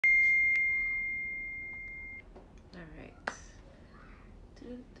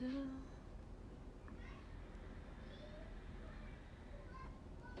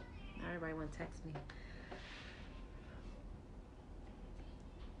Everybody want to text me.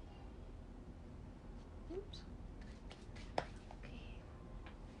 Oops. Okay.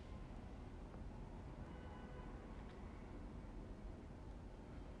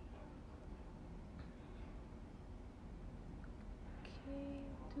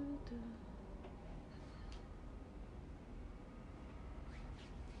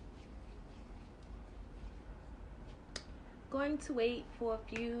 Going to wait for a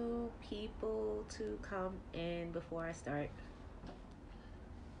few people to come in before I start.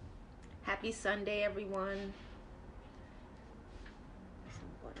 Happy Sunday, everyone.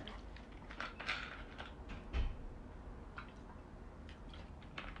 Some water.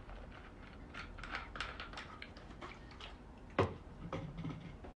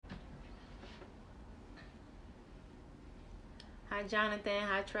 Hi, Jonathan.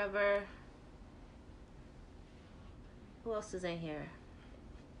 Hi, Trevor. Who else is in here?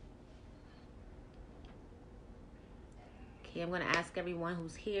 Okay, I'm going to ask everyone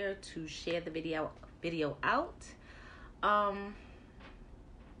who's here to share the video out.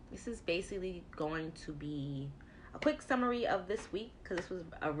 This is basically going to be a quick summary of this week, because this was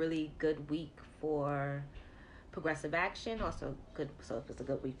a really good week for progressive action. Also good, so if it's a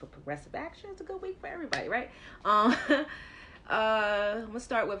good week for progressive action, it's a good week for everybody, right? I'm gonna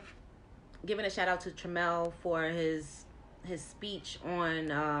start with giving a shout out to Tramel for his speech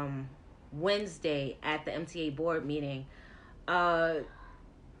on Wednesday at the MTA board meeting.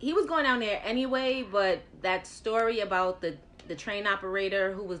 He was going down there anyway, but that story about the train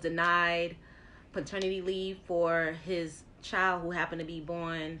operator who was denied paternity leave for his child who happened to be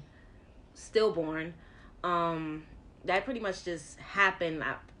stillborn, that pretty much just happened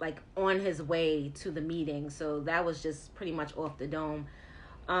like on his way to the meeting. So that was just pretty much off the dome.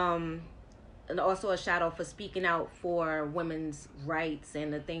 And also a shout out for speaking out for women's rights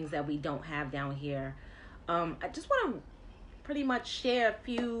and the things that we don't have down here. I just want to pretty much share a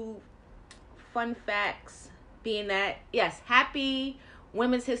few fun facts, being that, yes, happy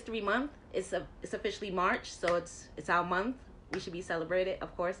Women's History Month. It's officially March, so it's our month. We should be celebrated,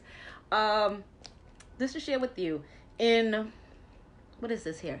 of course. This to share with you, in, what is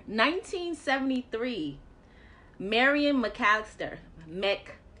this here? 1973, Marion McAllister,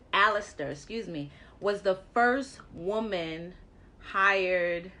 was the first woman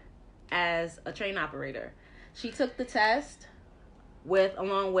hired as a train operator. She took the test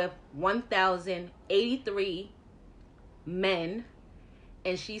along with 1,083 men,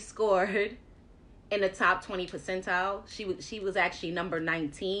 and she scored in the top 20 percentile. She was actually number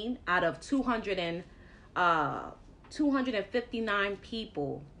 19 out of 259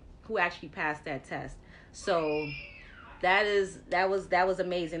 people who actually passed that test. So that was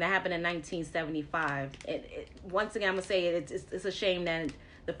amazing. That happened in 1975. Once again, I'm gonna say it's a shame that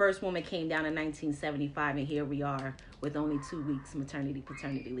the first woman came down in 1975, and here we are with only 2 weeks paternity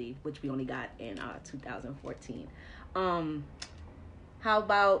leave, which we only got in 2014. How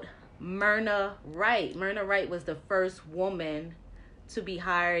about Myrna Wright? Myrna Wright was the first woman to be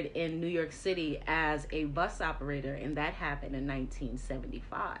hired in New York City as a bus operator, and that happened in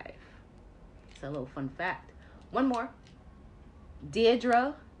 1975. It's a little fun fact. One more.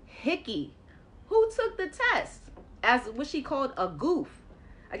 Deirdre Hickey, who took the test as what she called a goof,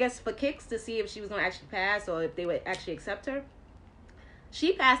 I guess for kicks, to see if she was going to actually pass or if they would actually accept her.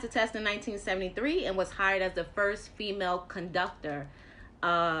 She passed the test in 1973 and was hired as the first female conductor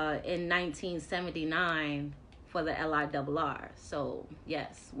in 1979 for the LIRR. So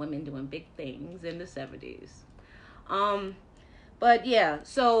yes, women doing big things in the 70s. But yeah,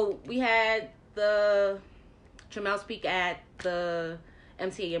 so we had the Tramel speak at the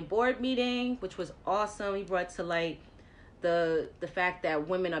MTA board meeting, which was awesome. He brought to light the fact that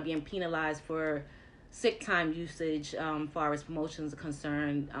women are being penalized for sick time usage, far as promotions are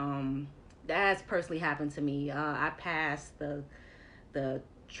concerned. That has personally happened to me. I passed the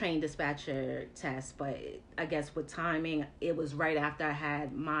train dispatcher test, but I guess with timing, it was right after I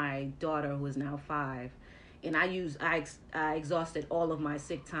had my daughter, who is now 5, and I exhausted all of my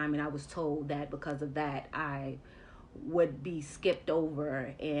sick time, and I was told that because of that I would be skipped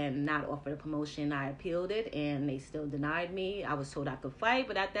over and not offered a promotion. I appealed it, and they still denied me. I was told I could fight,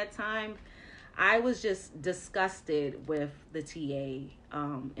 but at that time, I was just disgusted with the TA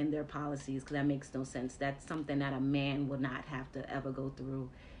and their policies, because that makes no sense. That's something that a man would not have to ever go through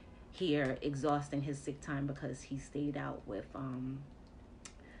here, exhausting his sick time because he stayed out with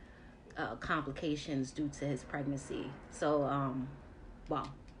complications due to his pregnancy. So,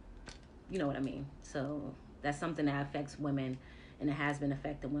 well, you know what I mean. So that's something that affects women and it has been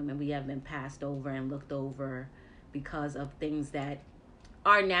affecting women. We have been passed over and looked over because of things that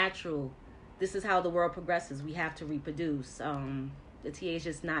are natural. This is how the world progresses. We have to reproduce. The TA is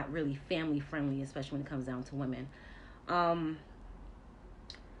just not really family friendly, especially when it comes down to women.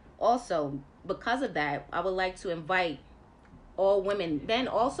 Also, because of that, I would like to invite all women, then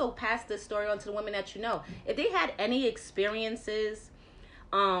also pass this story on to the women that you know. If they had any experiences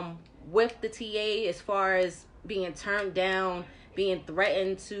with the TA as far as being turned down, being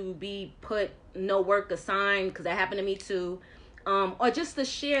threatened to be put no work assigned, because that happened to me too, or just to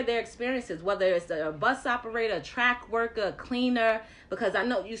share their experiences, whether it's a bus operator, a track worker, a cleaner, because I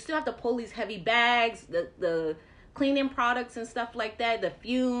know you still have to pull these heavy bags, the cleaning products and stuff like that, the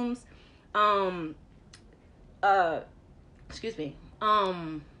fumes, excuse me,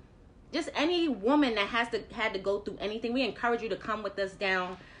 just any woman that had to go through anything, we encourage you to come with us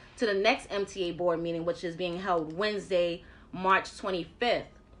down to the next MTA board meeting, which is being held Wednesday, March 25th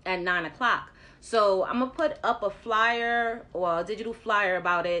at 9 o'clock. So I'm going to put up a flyer or a digital flyer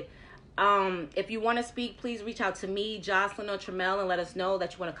about it. If you want to speak, please reach out to me, Jocelyn or Tramel, and let us know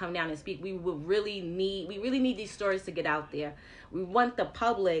that you want to come down and speak. We really need these stories to get out there. We want the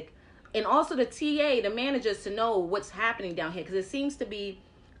public and also the TA, the managers, to know what's happening down here, because it seems to be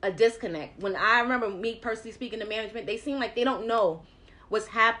a disconnect. When I remember me personally speaking to management, they seem like they don't know what's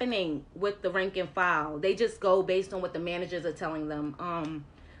happening with the rank and file. They just go based on what the managers are telling them.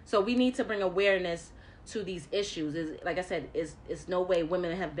 So we need to bring awareness to these issues. Like I said, it's no way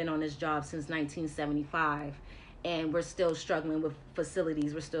women have been on this job since 1975, and we're still struggling with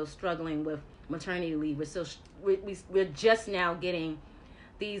facilities. We're still struggling with maternity leave. We're just now getting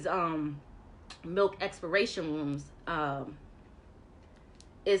these milk expiration rooms.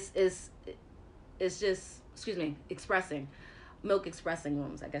 It's just, excuse me, milk expressing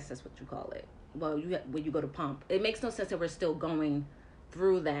rooms. I guess that's what you call it. Well, when you go to pump, it makes no sense that we're still going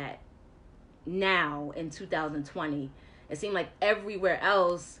through that now in 2020. It seemed like everywhere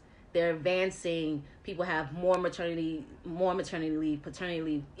else they're advancing. People have more maternity leave, paternity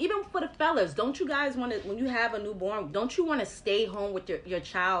leave. Even for the fellas, don't you guys want to, when you have a newborn, don't you want to stay home with your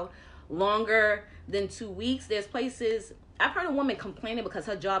child longer than 2 weeks? There's places, I've heard a woman complaining because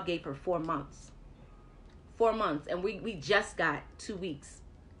her job gave her 4 months. 4 months, and we just got 2 weeks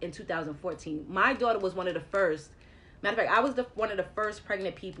in 2014. My daughter was one of the first. Matter of fact, I was one of the first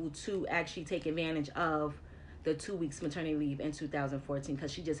pregnant people to actually take advantage of the 2 weeks maternity leave in 2014,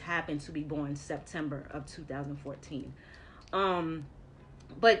 because she just happened to be born September of 2014.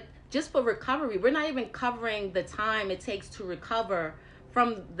 But just for recovery, we're not even covering the time it takes to recover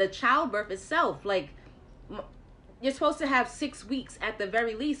from the childbirth itself. Like, you're supposed to have 6 weeks at the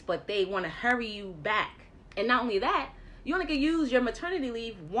very least, but they want to hurry you back. And not only that, you only can use your maternity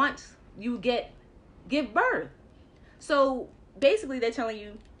leave once you give birth. So basically they're telling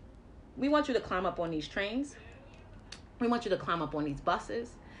you, we want you to climb up on these trains. We want you to climb up on these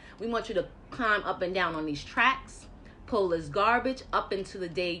buses. We want you to climb up and down on these tracks, pull this garbage up into the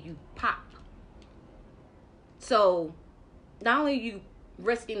day you pop. So not only are you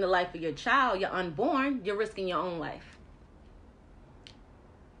risking the life of your child, your unborn, you're risking your own life.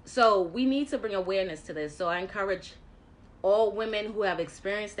 So we need to bring awareness to this. So I encourage all women who have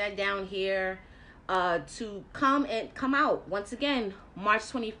experienced that down here to come out. Once again, March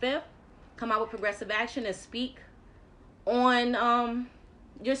 25th, come out with progressive action and speak on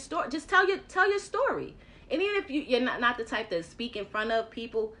your story. Just tell your story. And even if you're not the type to speak in front of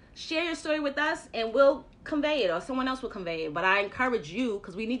people, share your story with us and we'll convey it, or someone else will convey it. But I encourage you,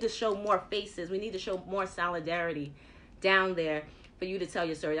 because we need to show more faces. We need to show more solidarity down there for you to tell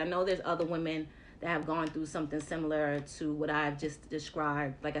your story. I know there's other women that have gone through something similar to what I've just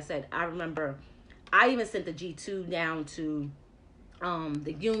described. Like I said, I remember I even sent the G2 down to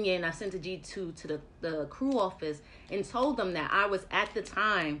the union. I sent the G2 to the crew office and told them that I was at the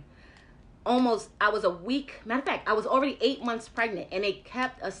time I was a week, matter of fact, I was already 8 months pregnant, and they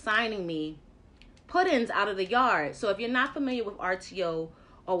kept assigning me put-ins out of the yard. So if you're not familiar with RTO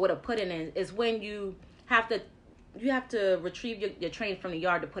or what a put-in is when you have to retrieve your train from the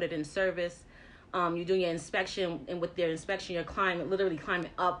yard to put it in service. You're doing your inspection, and with their inspection, you're literally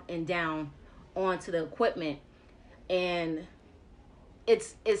climbing up and down onto the equipment, and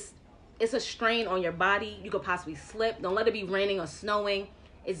it's a strain on your body. You could possibly slip. Don't let it be raining or snowing.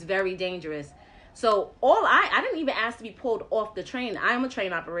 It's very dangerous. So I didn't even ask to be pulled off the train. I am a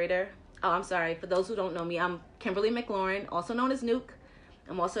train operator. Oh, I'm sorry. For those who don't know me, I'm Kimberly McLaurin, also known as Nuke.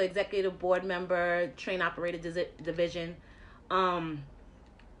 I'm also executive board member, train operator division. I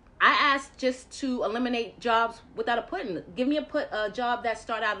asked just to eliminate jobs without a put-in. Give me a job that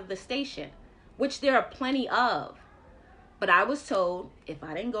start out of the station, which there are plenty of. But I was told if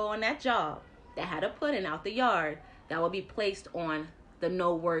I didn't go on that job that had a pudding out the yard, that would be placed on the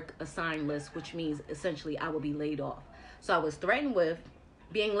no work assigned list, which means essentially I will be laid off. So I was threatened with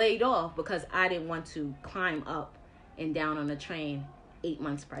being laid off because I didn't want to climb up and down on a train 8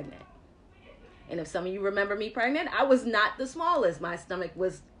 months pregnant. And if some of you remember me pregnant, I was not the smallest. My stomach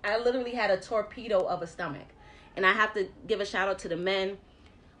was, I literally had a torpedo of a stomach. And I have to give a shout out to the men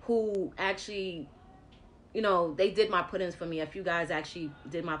who actually, you know, they did my puddings for me. A few guys actually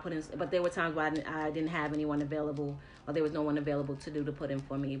did my puddings, but there were times where I didn't have anyone available, or there was no one available to do the pudding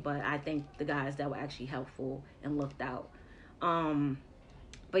for me. But I thank the guys that were actually helpful and looked out.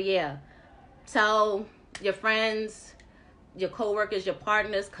 But yeah, tell your friends, your co-workers, your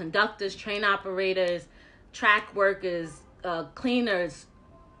partners, conductors, train operators, track workers, cleaners,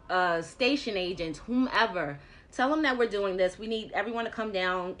 station agents, whomever. Tell them that we're doing this. We need everyone to come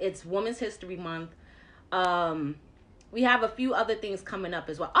down. It's Women's History Month. We have a few other things coming up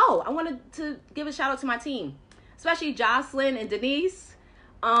as well. Oh, I wanted to give a shout out to my team, especially Jocelyn and Denise.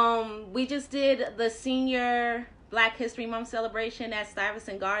 We just did the senior Black History Month celebration at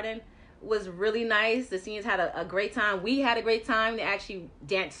Stuyvesant Garden. It was really nice. The seniors had a great time. We had a great time. They actually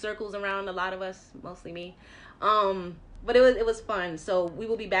danced circles around a lot of us, mostly me. But it was fun. So we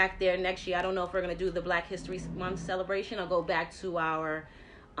will be back there next year. I don't know if we're going to do the Black History Month celebration or go back to our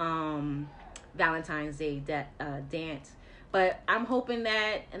Valentine's Day dance. But I'm hoping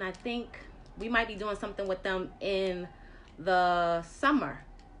that, and I think we might be doing something with them in the summer.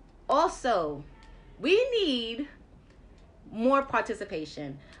 Also, we need more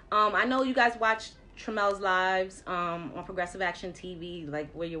participation. I know you guys watch Tramel's lives on Progressive Action TV, like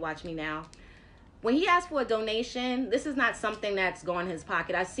where you're watching me now. When he asked for a donation, this is not something that's going in his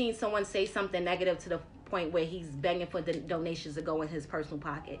pocket. I've seen someone say something negative to the point where he's begging for the donations to go in his personal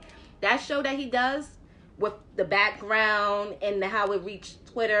pocket. That show that he does with the background and how it reached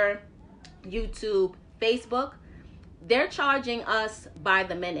Twitter, YouTube, Facebook, they're charging us by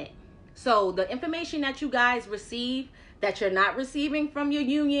the minute. So the information that you guys receive that you're not receiving from your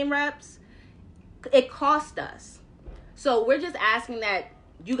union reps, it cost us. So we're just asking that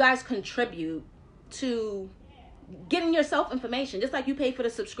you guys contribute to getting yourself information. Just like you pay for the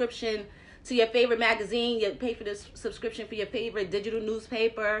subscription to your favorite magazine, you pay for the subscription for your favorite digital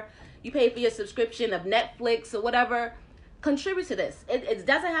newspaper, you pay for your subscription of Netflix or whatever. Contribute to this. It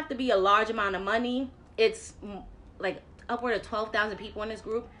doesn't have to be a large amount of money. It's like upward of 12,000 people in this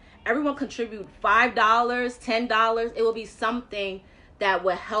group. Everyone contribute $5, $10. It will be something that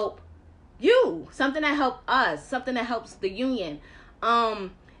will help you, something that helps us, something that helps the union.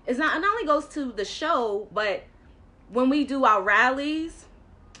 It not only goes to the show, but when we do our rallies,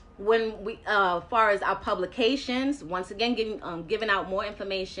 when we far as our publications, once again giving out more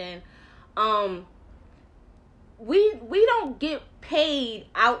information, we don't get paid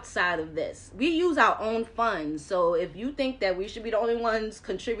outside of this. We use our own funds. So if you think that we should be the only ones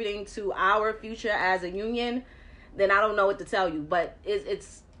contributing to our future as a union, then I don't know what to tell you. But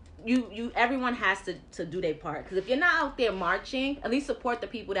it's you everyone has to do their part. Because if you're not out there marching, at least support the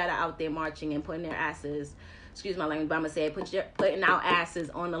people that are out there marching and putting their asses, excuse my language, but I'm going to say putting our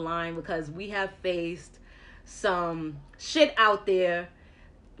asses on the line, because we have faced some shit out there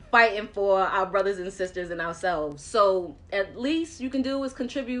fighting for our brothers and sisters and ourselves. So at least you can do is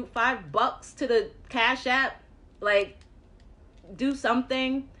contribute $5 to the Cash App. Like, do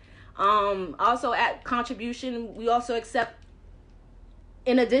something. Also at contribution, we also accept,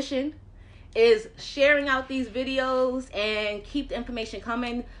 in addition, is sharing out these videos and keep the information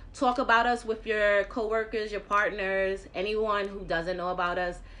coming. Talk about us with your coworkers, your partners, anyone who doesn't know about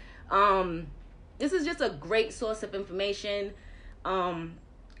us. This is just a great source of information.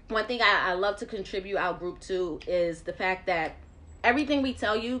 One thing I love to contribute our group to is the fact that everything we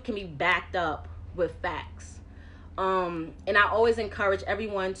tell you can be backed up with facts. And I always encourage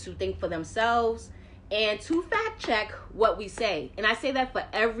everyone to think for themselves and to fact check what we say. And I say that for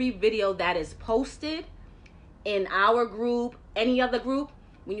every video that is posted in our group, any other group.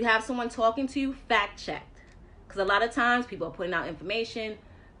 When you have someone talking to you, fact check. Because a lot of times people are putting out information,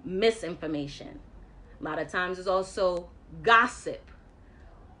 misinformation. A lot of times there's also gossip.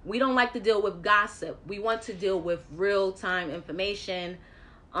 We don't like to deal with gossip. We want to deal with real-time information,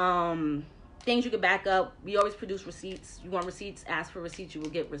 things you can back up. We always produce receipts. You want receipts? Ask for receipts. You will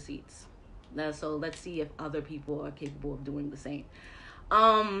get receipts. So let's see if other people are capable of doing the same.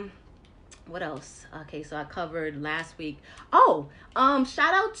 What else? Okay, so I covered last week. Oh,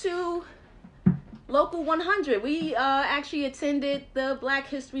 shout out to Local 100. We actually attended the Black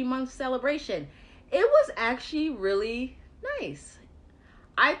History Month celebration. It was actually really nice.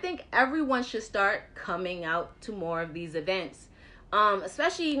 I think everyone should start coming out to more of these events.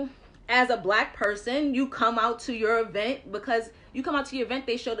 Especially as a black person, you come out to your event because you come out to your event,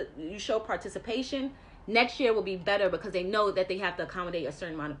 they show that you show participation. Next year will be better because they know that they have to accommodate a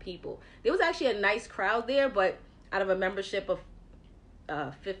certain amount of people. There was actually a nice crowd there, but out of a membership of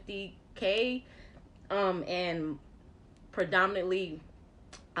 50K, and predominantly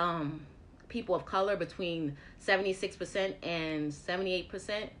people of color between 76% and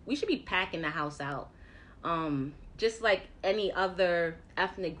 78%, we should be packing the house out. Just like any other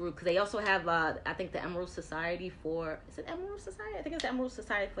ethnic group, because they also have, I think, the Emerald Society for, is it Emerald Society? I think it's the Emerald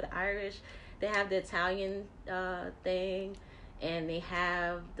Society for the Irish. They have the Italian thing, and they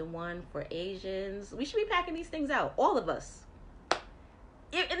have the one for Asians. We should be packing these things out, all of us.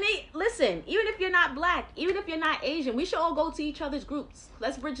 And they listen, even if you're not black, even if you're not Asian, we should all go to each other's groups.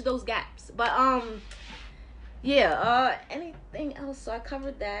 Let's bridge those gaps. But yeah, anything else? So I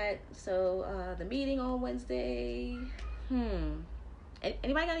covered that. So the meeting on Wednesday.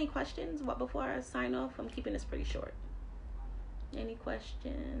 Anybody got any questions? What, before I sign off? I'm keeping this pretty short. Any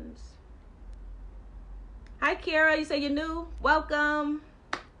questions? Hi Kira, you say you're new. Welcome.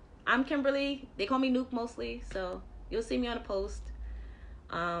 I'm Kimberly. They call me Nuke mostly, so you'll see me on a post.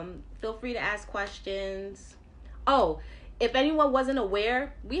 Feel free to ask questions. Oh, if anyone wasn't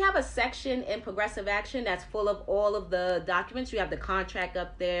aware, we have a section in Progressive Action that's full of all of the documents. You have the contract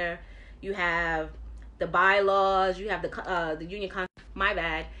up there. You have the bylaws. You have the union contract. My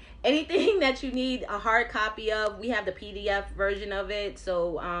bad. Anything that you need a hard copy of, we have the PDF version of it.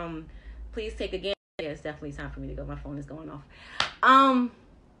 So please take a gander. Yeah, it's definitely time for me to go. My phone is going off.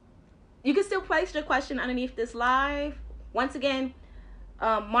 You can still place your question underneath this live. Once again,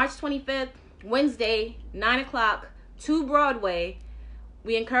 March 25th, Wednesday, 9 o'clock, 2 Broadway.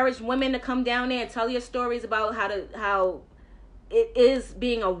 We encourage women to come down there and tell your stories about how it is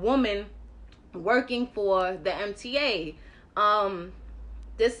being a woman working for the MTA. I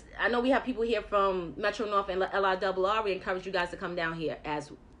know we have people here from Metro North and LIRR. We encourage you guys to come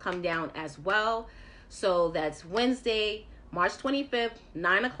down as well. So that's Wednesday, March 25th,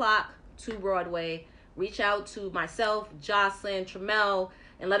 9 o'clock, 2 Broadway. Reach out to myself, Jocelyn, Tramel,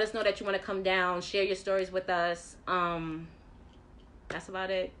 and let us know that you want to come down, share your stories with us. That's about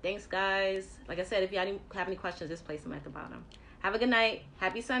it. Thanks, guys. Like I said, if you have any questions, just place them at the bottom. Have a good night.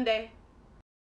 Happy Sunday.